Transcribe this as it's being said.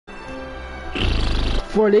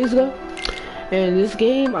4 days ago. And this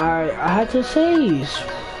game, I had to say, is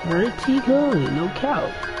pretty good, no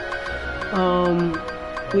cap.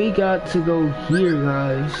 We got to go here,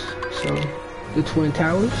 guys. So, the Twin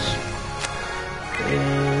Towers.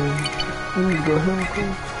 And let me go here real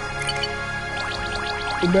quick.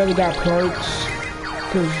 We barely got parts,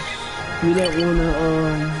 cause we didn't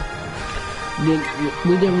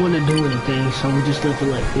wanna do anything, so we just left it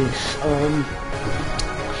like this.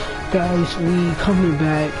 Guys, we coming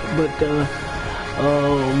back, but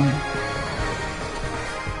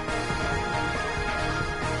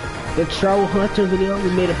the Travel Hunter video,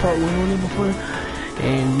 we made a part 1 on it before,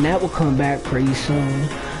 and that will come back pretty soon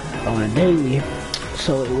on a daily,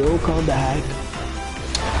 so it will come back.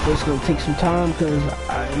 It's gonna take some time because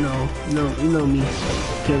I know, you know me,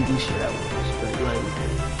 can't do shit at once, but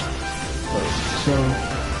so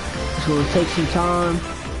it's gonna take some time.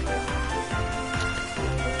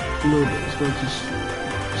 A little bit.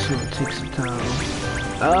 It's gonna take some time.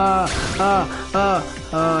 I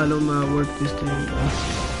don't know how to work this thing.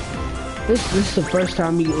 This is the first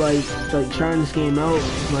time me like trying this game out.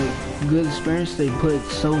 It's like good experience. They put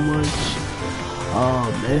so much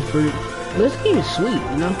effort. This game is sweet,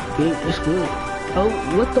 you know. It's good. Oh,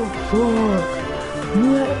 what the fuck?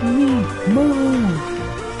 Let me move.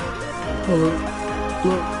 Hold up.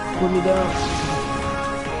 Look, put me down.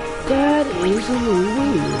 That is a little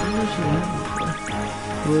weird.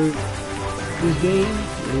 But this game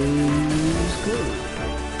is good.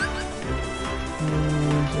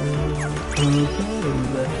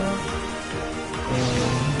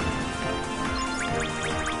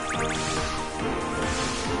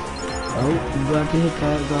 Oh, we got to hit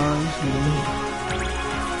that, guys.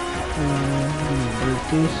 Break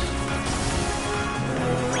this.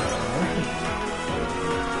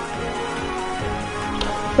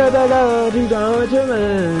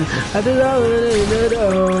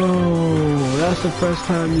 That's the first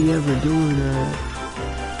time you ever doing that.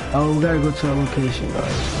 Oh, we gotta go to our location,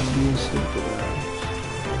 guys. I'm being stupid, guys.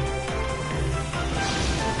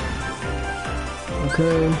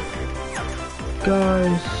 Okay,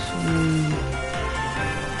 guys,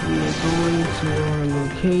 we are going to our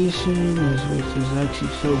location, which is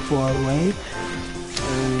actually so far away,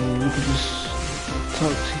 and we can just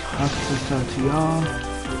talk to. I can just talk to y'all.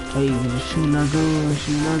 Hey, shooting our door.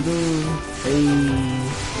 Hey.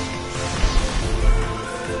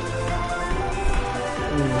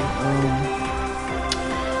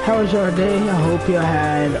 How was your day? I hope you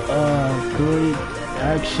had a good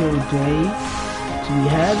actual day to be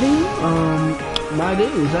having. My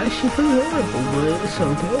day was actually pretty horrible, but it's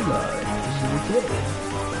okay, guys. It's okay.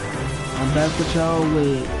 I'm back with y'all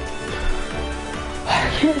with. I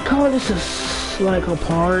can't call this like a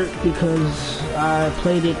part because I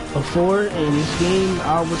played it before, and this game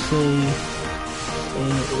I would say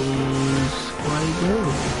it is quite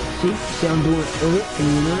good. See I'm doing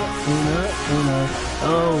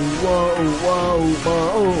oh whoa.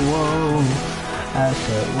 I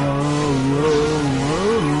said whoa.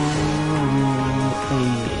 Hey,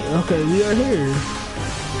 okay, we are here.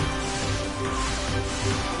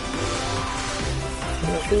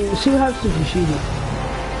 See what happens if you shoot it.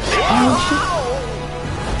 Oh shit.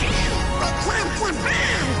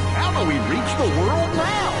 How do we reach the world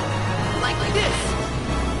now? Like this.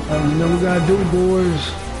 You know we gotta do, boys.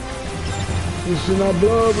 This is our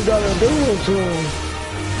blood, we gotta do it to him.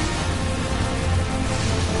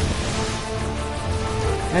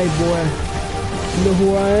 Hey boy, you know who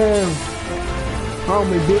I am? I'm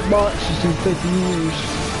a big box since 50 years.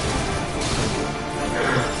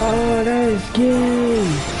 Oh, that is gay.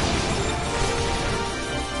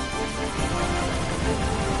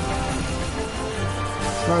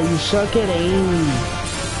 Bro, you suck at aiming.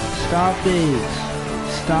 Stop it.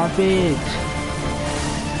 Stop it.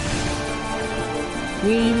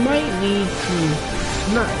 We might need to.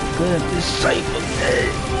 Not good at this type of thing.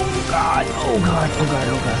 Oh god.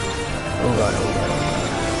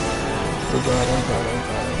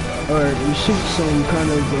 Alright, we shoot some kind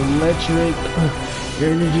of electric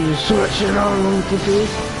energy to switch it on with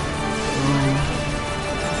this.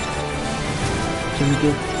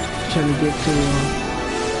 Trying to get to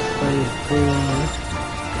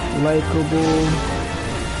likable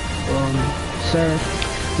Seth.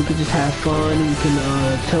 We could just have fun, and we can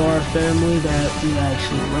tell our family that we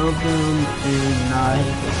actually love them and not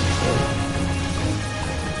hate them.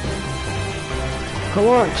 Come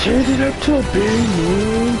on, change it up to a big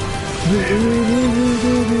man.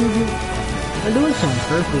 I'm doing this on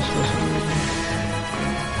purpose for some reason.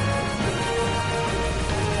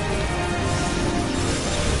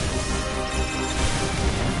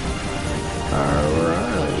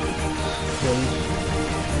 Alright.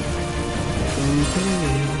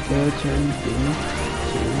 Your turn, 3, 2,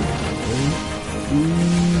 1.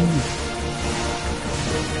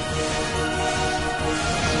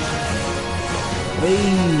 Hey,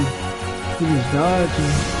 he was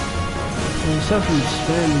dodging. And stuff was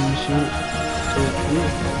spamming and shit. So,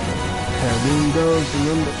 yeah. Have windows,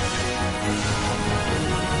 remember.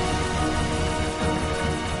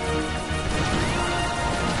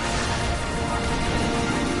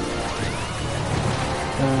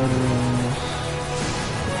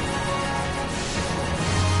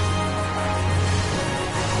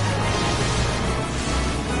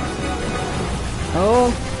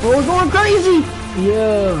 Oh, we're going crazy!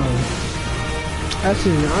 Yeah. That's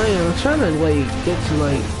it. I'm trying to like get to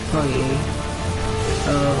like probably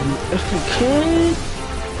if we can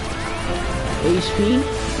HP.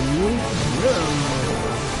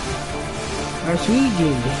 As we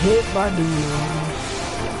get hit by the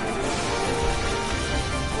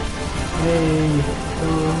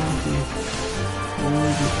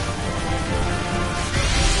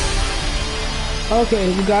okay,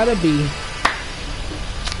 we gotta be.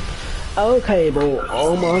 Okay, bro.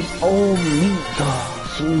 Almost. Oh, Muska.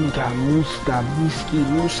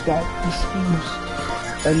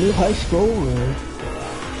 A new high scorer.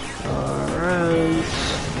 Alright.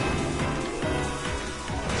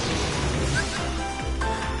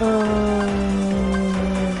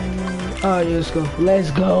 Oh, let's go.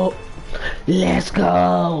 Let's go.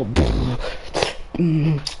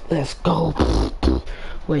 Let's go.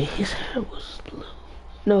 Wait, his hair was blue.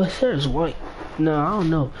 No, his hair is white. No, I don't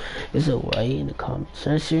know. Is it white in the comment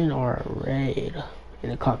section or red in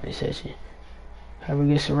the comment section? Whoever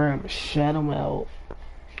gets around, I'm gonna shout them out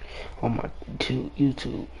on my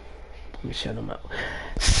YouTube. I'm gonna shout them out.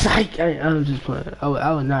 Psych! I'm just playing.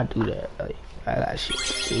 I would not do that. Like, I got shit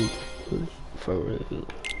to do. For real.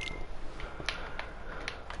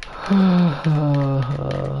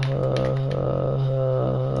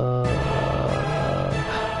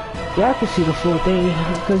 Yeah, I can see the full thing,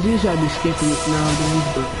 because usually I be skipping it nowadays,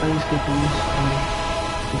 but I ain't skipping this,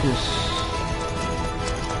 because...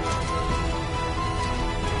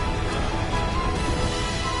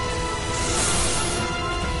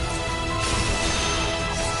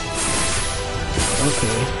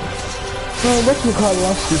 Okay. Well, whatchamacallit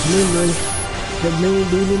lost his memory. The main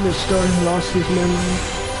dude in the story lost his memory.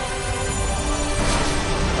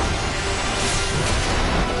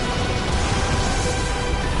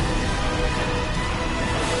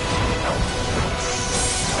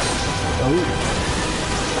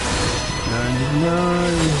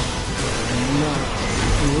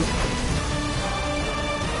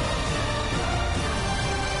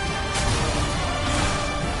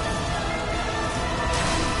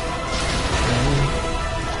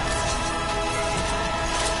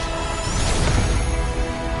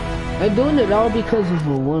 I'm doing it all because of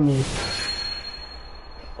a woman.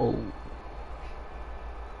 Oh.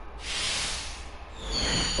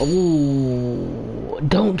 Oh.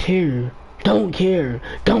 Don't care. Don't care.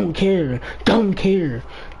 Don't care. Don't care.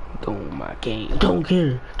 Oh my game. Don't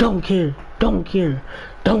care. Don't care. Don't care.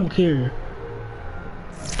 Don't care.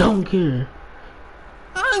 Don't care.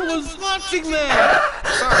 I was watching that!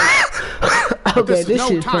 Sorry. Okay, this is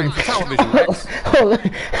no time for television, Rex. Hold on.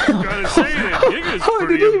 Gotta say that Giga's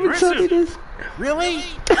pretty impressive. Really?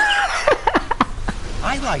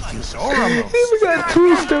 I like you, Zoramos. We got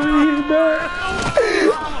twist over here, bro.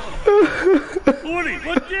 Woody,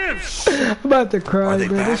 what gives? I'm about to cry, man.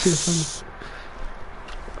 back? This is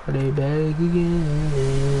funny. Are they back again?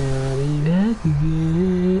 Are they back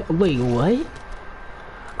again? Wait, what?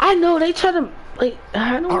 I know they try to. Like,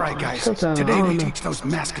 I don't. All right, guys. Today we teach those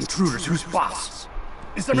masked intruders who's boss.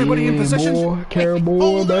 Is Yeah, everybody in position? boy,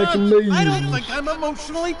 Cowboy, back in me. I don't think I'm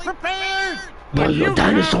emotionally prepared. Boy, you're a You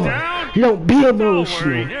dinosaur. calm down. You don't be worry,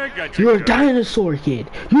 emotional. I got you You're a covered. dinosaur, kid.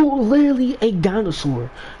 You're literally a dinosaur.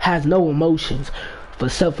 Has no emotions for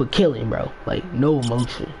self for killing, bro. Like, no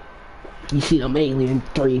emotion. You see them alien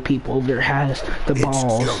 3 people over there has the It's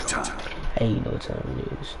balls. showtime. Hey, you know what time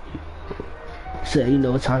it is. So, you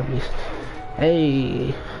know what time it is.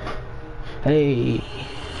 Hey. Hey.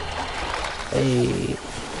 Hey.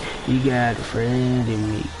 You got a friend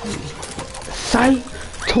in me. Sight.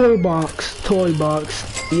 Toy box.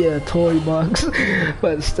 Yeah, toy box.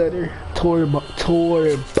 But stutter. Toy.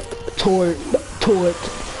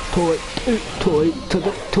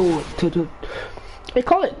 They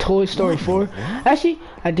call it Toy Story 4. Actually,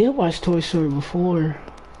 I did watch Toy Story before.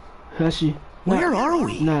 Actually, Where are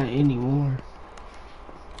we? not anymore.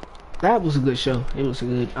 That was a good show. It was a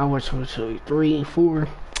good. I watched Toy Story 3 and 4.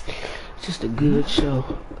 Just a good show.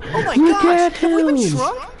 Oh my Look gosh, at have we been him.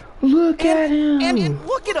 shrunk? Look at him. And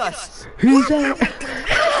look at us. Who's that?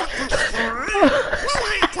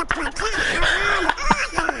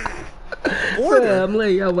 Order. I'm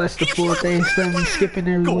letting y'all watch the full thing. Instead of skipping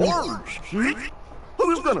everyone. Guards?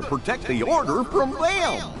 Who's gonna protect the order from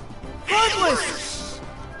them? Heartless.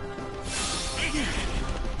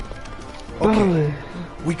 Okay.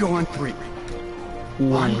 We go on 3.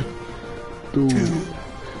 1, 2, 3.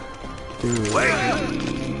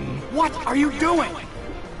 What are you doing?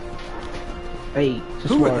 Hey, just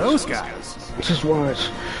Who watch. are those guys? Just watch.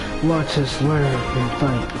 Watch us learn and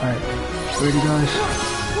fight. Alright. Ready, guys?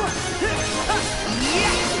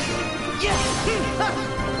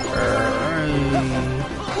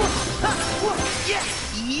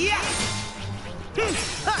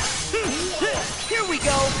 Here we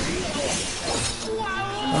go.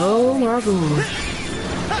 Oh my gosh.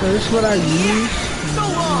 So this is what I use. So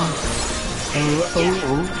long. Oh.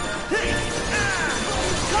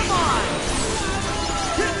 Come on.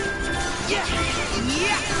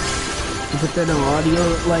 You put that on audio,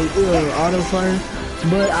 like auto fire.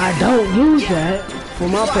 But I don't use that for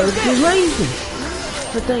my purposes lazy.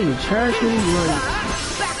 That thing is trash me like.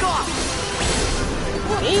 Back off.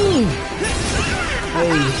 Hey,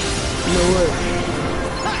 you know what?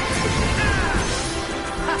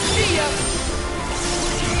 See ya.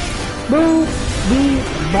 Boom, bing,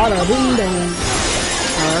 bada, bing, bang.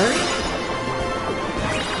 Alright.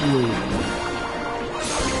 Wait.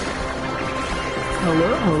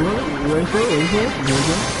 Hello. Wait for it.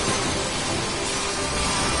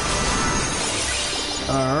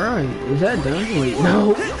 Alright, is that done? Wait,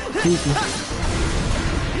 no. Jesus.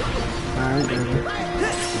 Alright, there we go.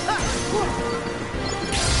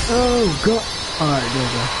 Oh, God. Alright, there we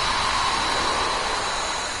go.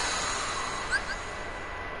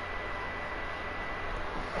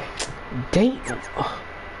 Damn.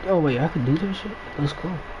 Oh, wait, I can do that shit? That's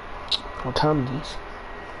cool. I'll time these.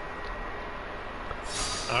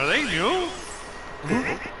 Are they new?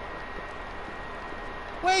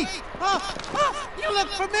 Wait! You look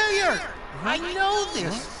familiar! I know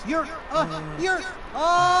this! You're...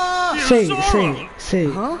 Say.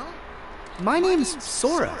 Huh? My name's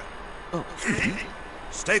Sora.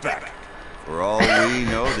 Stay back. For all we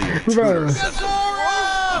know, the Bro. intruders have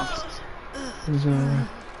Sora!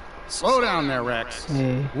 Slow down there, Rex.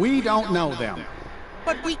 Hey. We don't know them.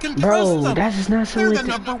 But we can Bro, trust them. that is not so They're like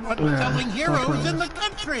the number one selling heroes in the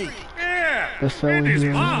country. Yeah. That's so And his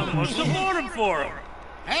weird. mom must have bought him for him.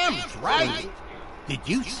 Ham's right. Did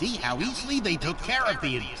you see how easily they took care of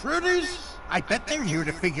the intruders? I bet they're here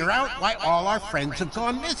to figure out why all our friends have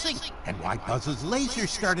gone missing, and why Buzz's laser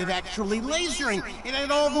started actually lasering,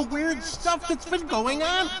 and all the weird stuff that's been going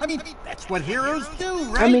on. I mean, that's what heroes do,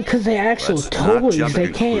 right? I mean, cause they actual Let's not toys, jump to they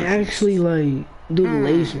can't conclusions. actually like do the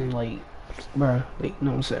laser, like, bro. Like, you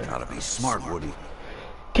know what I'm saying? gotta be smart, Woody.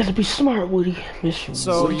 Gotta be smart, Woody. Mission.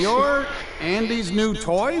 So you're Andy's new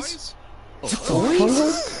toys?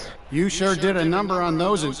 Toys? You sure did a number on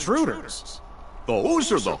those intruders.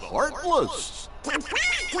 Those are the Heartless.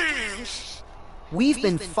 We've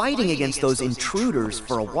been fighting against those intruders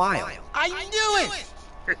for a while. I knew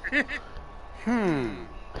it!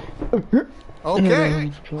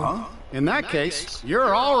 Okay. Huh? In that case,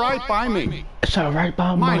 you're all right by me. It's alright by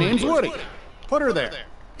My mine. name's Woody. Put her there.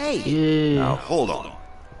 Hey, Yeah. Now, hold on.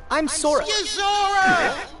 I'm Sora.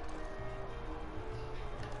 Zora!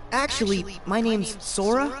 Actually, my name's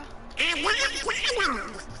Sora.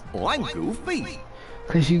 Well, I'm Goofy.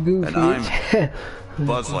 Cause you goofy. And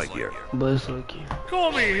Buzz Lightyear. Buzz like you.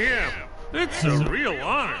 Call me him. It's a real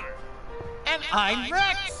honor. And I'm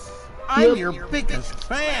Rex. I'm Yep. your biggest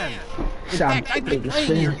fan. In Sound fact, I've been biggest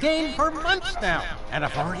playing your fan. game for months now, and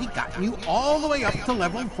I've already gotten you all the way up to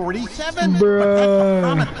level 47. Bruh. But that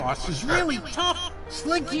Comet boss is really tough.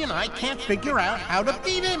 Slinky and I can't figure out how to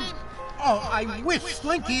beat him. Oh, I wish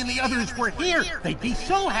Slinky and the others were here. They'd be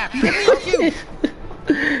so happy to meet you.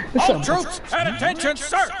 All troops, at attention,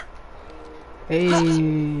 sir. Hey.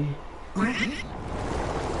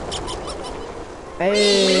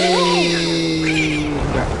 Hey.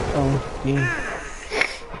 Oh, yeah.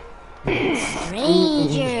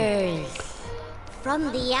 Strangers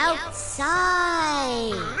from the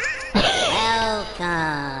outside.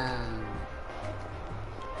 Welcome.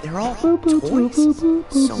 They're all Boop, boop, boop, toys. boop, boop,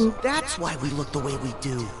 boop, So boop. that's why we look the way we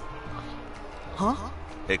do. Huh?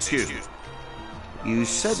 Excuse me. You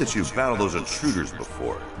said that you battled those intruders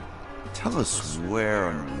before. Tell us where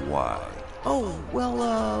and why. Oh,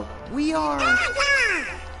 well, we are...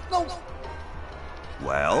 No,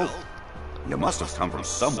 Well, you must have come from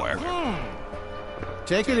somewhere.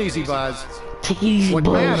 Take it easy, Buzz. Take it easy, What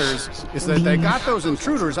Buzz. matters is that they got those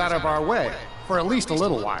intruders out of our way. For at least a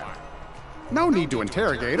little while. No need to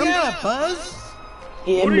interrogate him. Yeah, Buzz.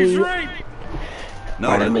 Yeah, What he's man. right.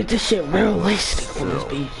 Gotta No, make this shit realistic on this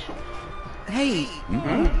beach. Hey,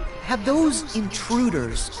 have those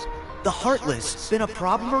intruders, the Heartless, been a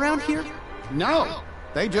problem around here? No,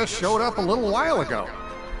 they just showed up a little while ago.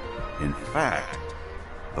 in fact,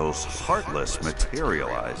 those Heartless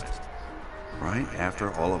materialized right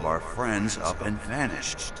after all of our friends up and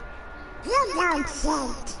vanished. You don't say.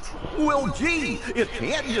 Well, gee, it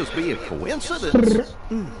can't just be a coincidence.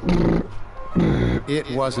 It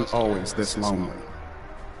wasn't always this lonely.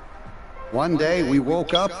 One day we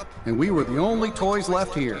woke up and we were the only toys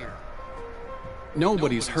left here.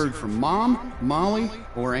 Nobody's heard from Mom, Molly,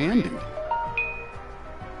 or Andy.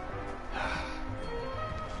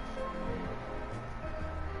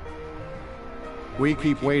 We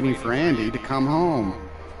keep waiting for Andy to come home.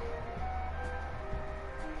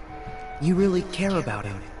 You really care about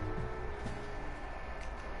him.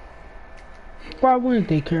 Why wouldn't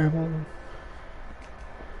they care about him?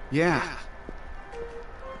 Yeah.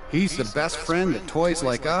 He's the best friend that toys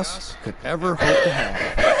like us could ever hope to have.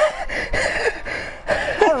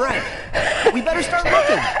 All right, we better start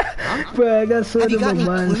looking. Bro, I got so Have you in my got any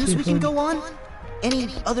mind. clues we can go on? Any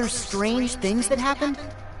other strange things that happened?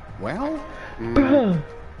 Well, Bro.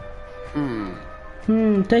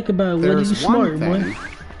 Think about it. What are you there's smart, one boy? thing.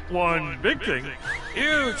 One big thing.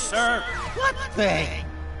 Huge, sir. What thing?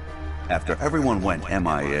 After everyone went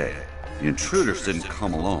MIA, the intruders didn't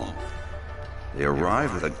come alone. They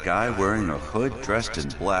arrived with a guy wearing a hood dressed in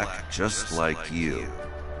black just like you.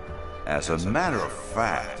 As a matter of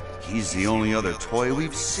fact, he's the only other toy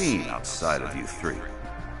we've seen outside of you three.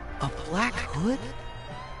 A black hood?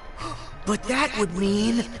 But that would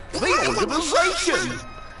mean... The organization!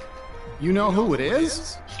 You know who it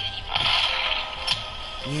is?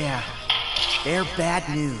 Yeah, they're bad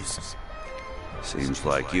news. Seems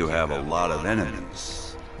like you have a lot of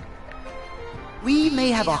enemies. We may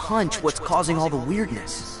have a hunch what's causing all the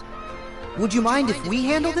weirdness. Would you mind if we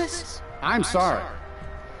handle this? I'm sorry,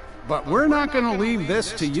 but we're not going to leave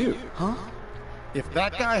this to you. Huh? If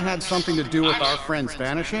that guy had something to do with our friends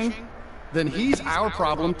vanishing, then he's our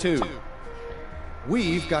problem too.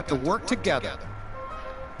 We've got to work together.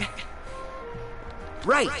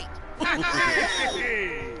 Right.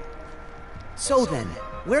 So then,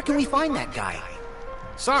 where can we find that guy?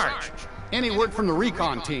 Sarge, any word from the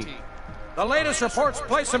recon team? The latest reports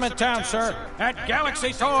place him in town, sir, at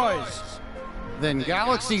Galaxy Toys. Then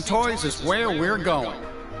Galaxy Toys is where we're going.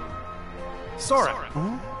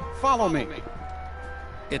 Sora, follow me.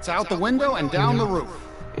 It's out the window and down the roof.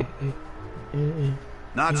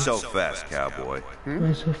 Not so fast, cowboy.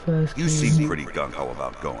 Not so fast. You seem pretty gung-ho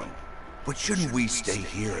about going. But shouldn't we stay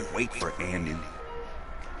here and wait for Andy?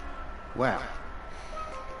 Well,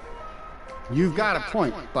 you've got a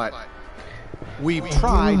point, but we've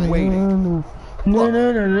tried waiting. No,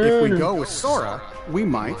 If we go with Sora, we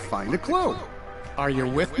might find a clue. Are you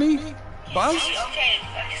with me, Buzz?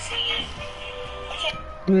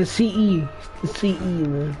 The CE. The CE,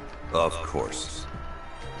 man. Of course.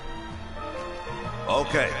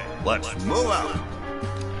 Okay, let's move out.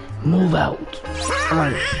 Move out.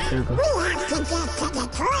 Alright, there we go. We have to get to the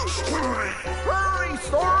toy store. Hurry,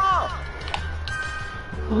 Sora!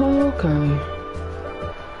 Okay.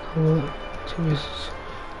 What? Jesus.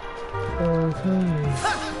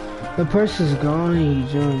 Okay. The person's gone and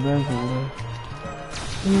he joined back in.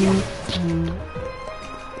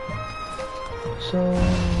 So,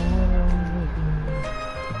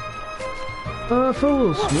 I feel a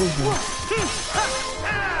little smooth.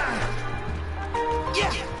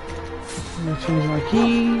 I'm gonna change my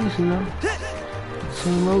keys, you know.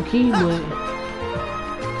 Same low key, but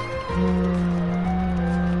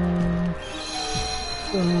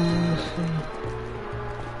let's see.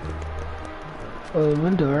 Oh, the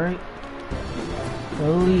window, right?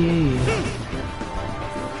 Oh yeah.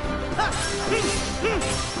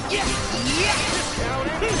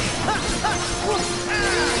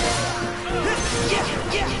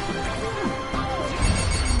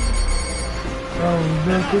 Oh,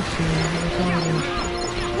 back this way.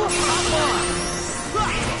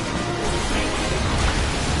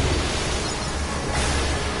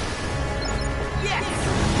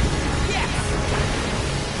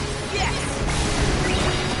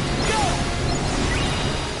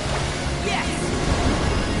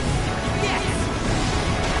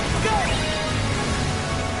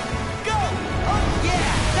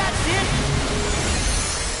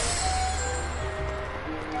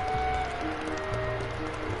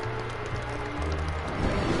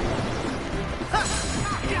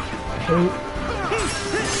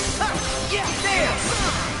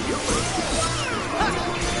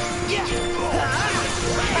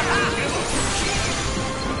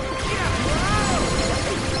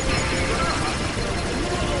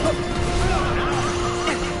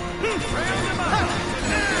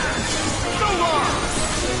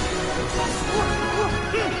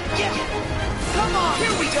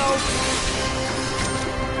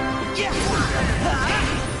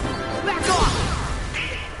 Back off!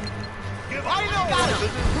 I know got him!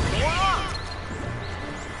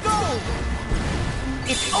 Go!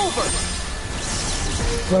 It's over!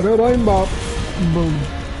 Ba-da-dang bop. Boom.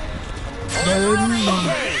 Ba-da-dang bop.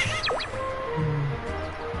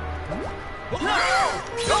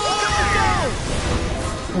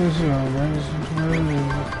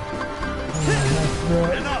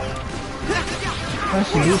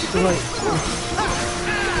 That's used to like.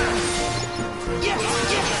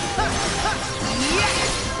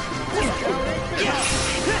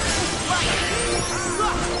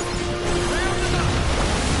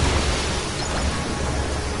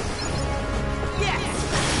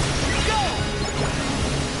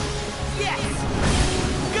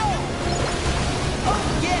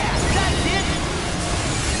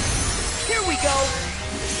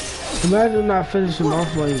 Imagine not finishing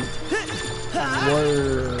off like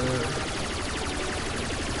word.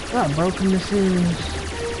 How broken this is.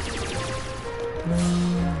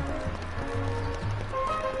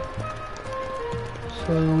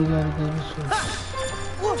 So we gotta go this way.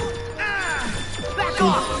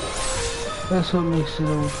 See, that's what makes it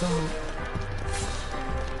on top.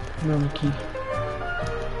 Another key.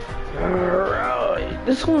 Alright.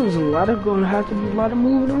 This one's gonna have to be a lot of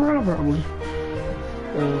moving around probably.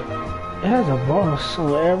 It has a boss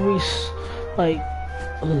on every, like,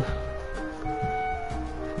 ugh.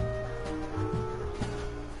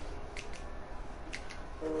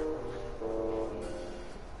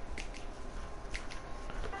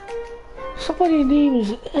 Somebody's name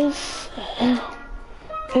is S.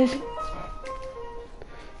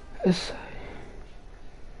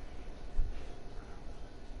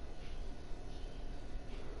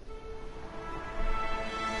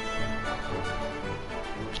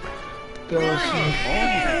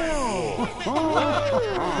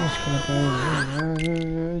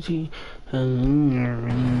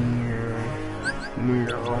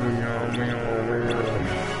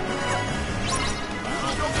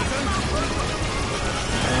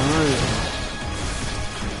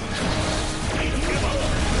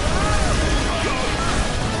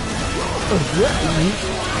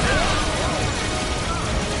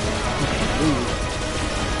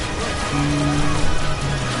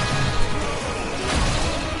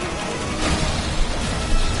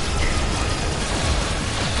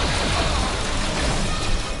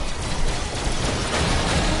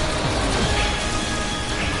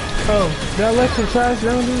 Oh, did I let some trash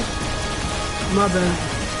down here? My bad.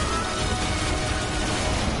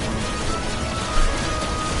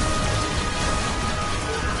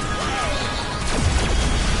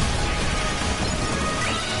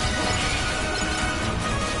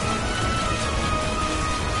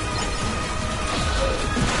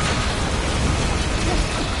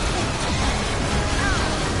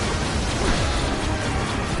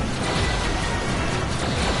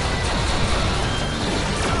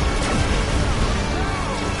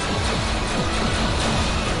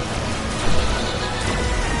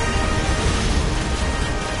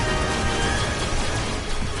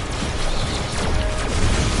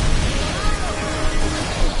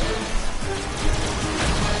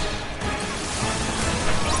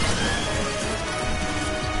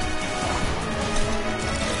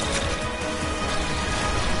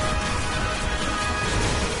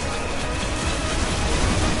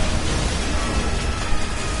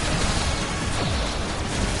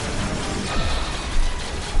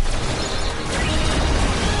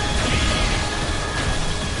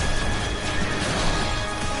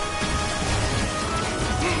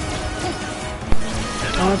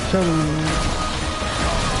 I'm telling you, man.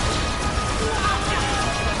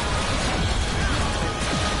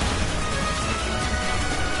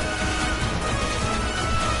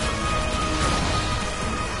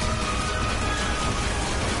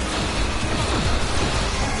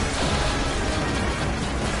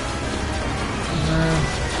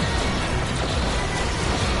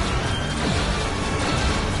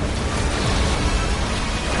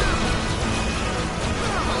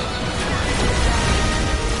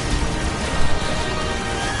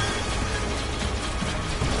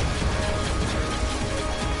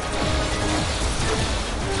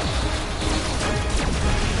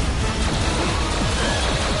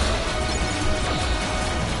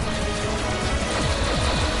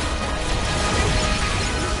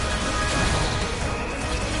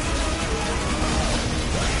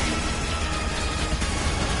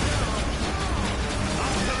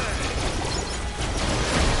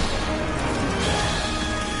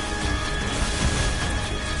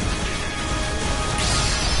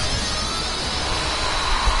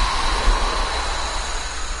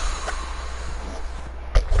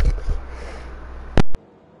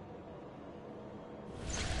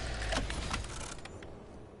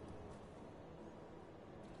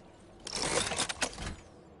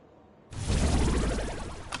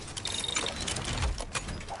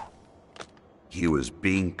 He was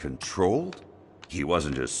being controlled? He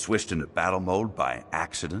wasn't just switched into battle mode by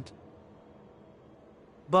accident?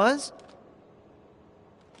 Buzz?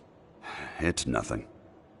 It's nothing.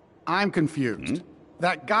 I'm confused.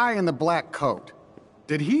 That guy in the black coat,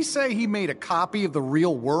 did he say he made a copy of the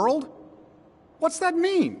real world? What's that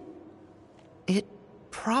mean? It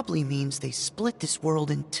probably means they split this world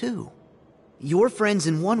in two. Your friends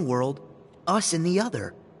in one world, us in the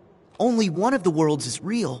other. Only one of the worlds is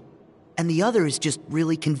real, and the other is just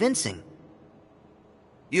really convincing.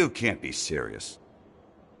 You can't be serious.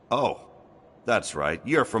 Oh, that's right,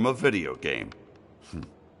 you're from a video game.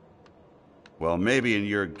 Well, maybe in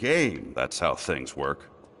your game, that's how things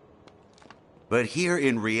work. But here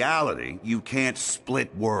in reality, you can't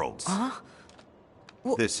split worlds. Huh?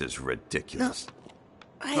 Well, this is ridiculous.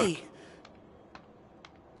 No. Hey.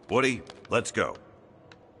 Woody, let's go.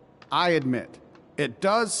 I admit, it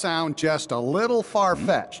does sound just a little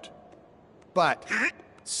far-fetched. But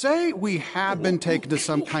say we have been taken to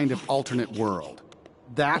some kind of alternate world.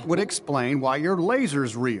 That would explain why your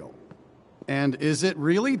laser's real. And is it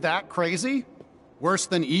really that crazy? Worse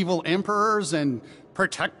than evil emperors and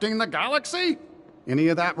protecting the galaxy? Any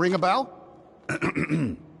of that ring a bell?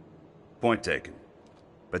 Point taken.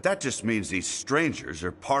 But that just means these strangers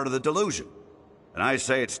are part of the delusion. And I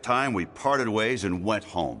say it's time we parted ways and went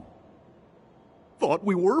home. Thought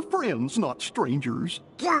we were friends, not strangers.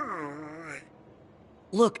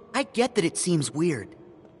 Look, I get that it seems weird.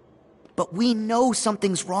 But we know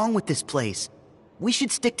something's wrong with this place. We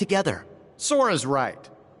should stick together. Sora's right.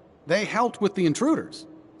 They helped with the intruders,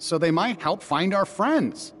 so they might help find our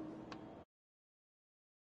friends.